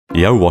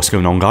Yo, what's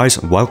going on guys?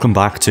 Welcome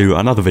back to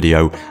another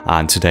video,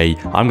 and today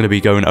I'm going to be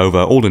going over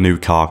all the new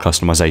car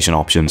customization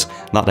options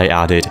that they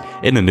added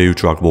in the new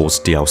Drug Wars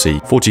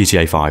DLC for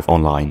GTA 5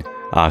 Online.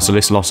 So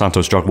this Los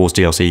Santos Drug Wars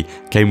DLC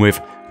came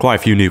with quite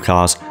a few new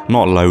cars,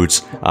 not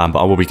loads, but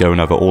I will be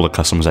going over all the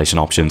customization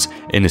options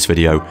in this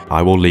video.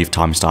 I will leave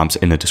timestamps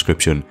in the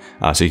description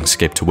so you can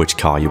skip to which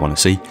car you want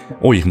to see,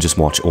 or you can just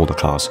watch all the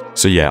cars.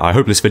 So yeah, I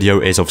hope this video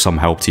is of some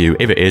help to you.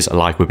 If it is, a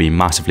like would be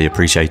massively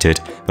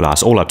appreciated, but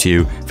that's all up to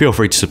you. Feel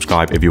free to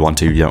subscribe if you want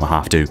to, you don't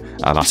have to,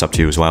 that's up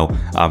to you as well.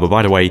 But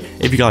by the way,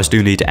 if you guys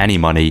do need any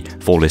money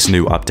for this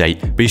new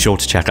update, be sure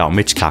to check out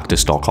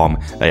mitchcactus.com.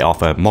 They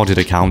offer modded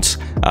accounts,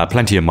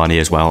 plenty of money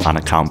as well, and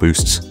account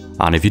boosts.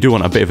 And if you do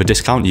want a bit of a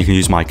discount, you can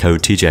use my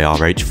code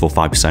TJRH for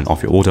 5%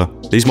 off your order.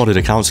 These modded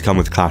accounts come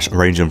with cash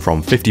ranging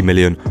from 50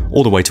 million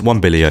all the way to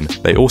 1 billion.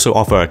 They also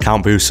offer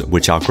account boosts,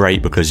 which are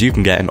great because you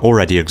can get an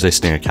already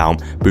existing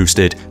account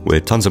boosted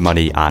with tons of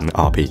money and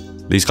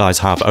RP. These guys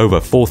have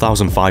over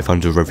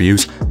 4,500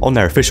 reviews on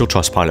their official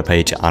Trustpilot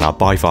page and are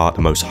by far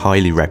the most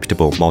highly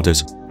reputable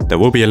modders. There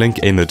will be a link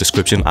in the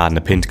description and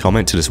the pinned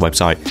comment to this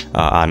website,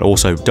 and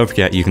also don't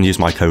forget you can use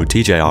my code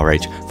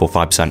TJRH for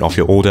 5% off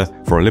your order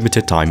for a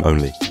limited time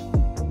only.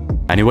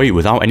 Anyway,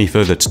 without any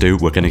further ado,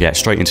 we're going to get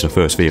straight into the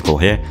first vehicle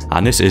here,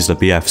 and this is the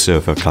BF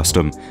Surfer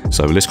Custom.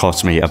 So this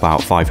costs me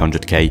about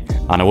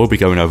 500k, and I will be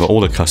going over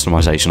all the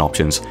customization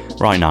options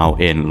right now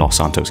in Los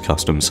Santos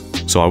Customs.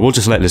 So I will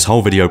just let this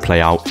whole video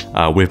play out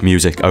with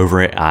music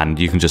over it, and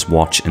you can just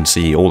watch and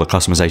see all the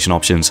customization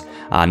options,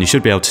 and you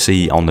should be able to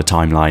see on the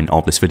timeline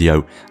of this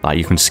video that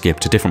you can skip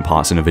to different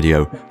parts in the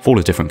video for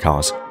the different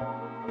cars.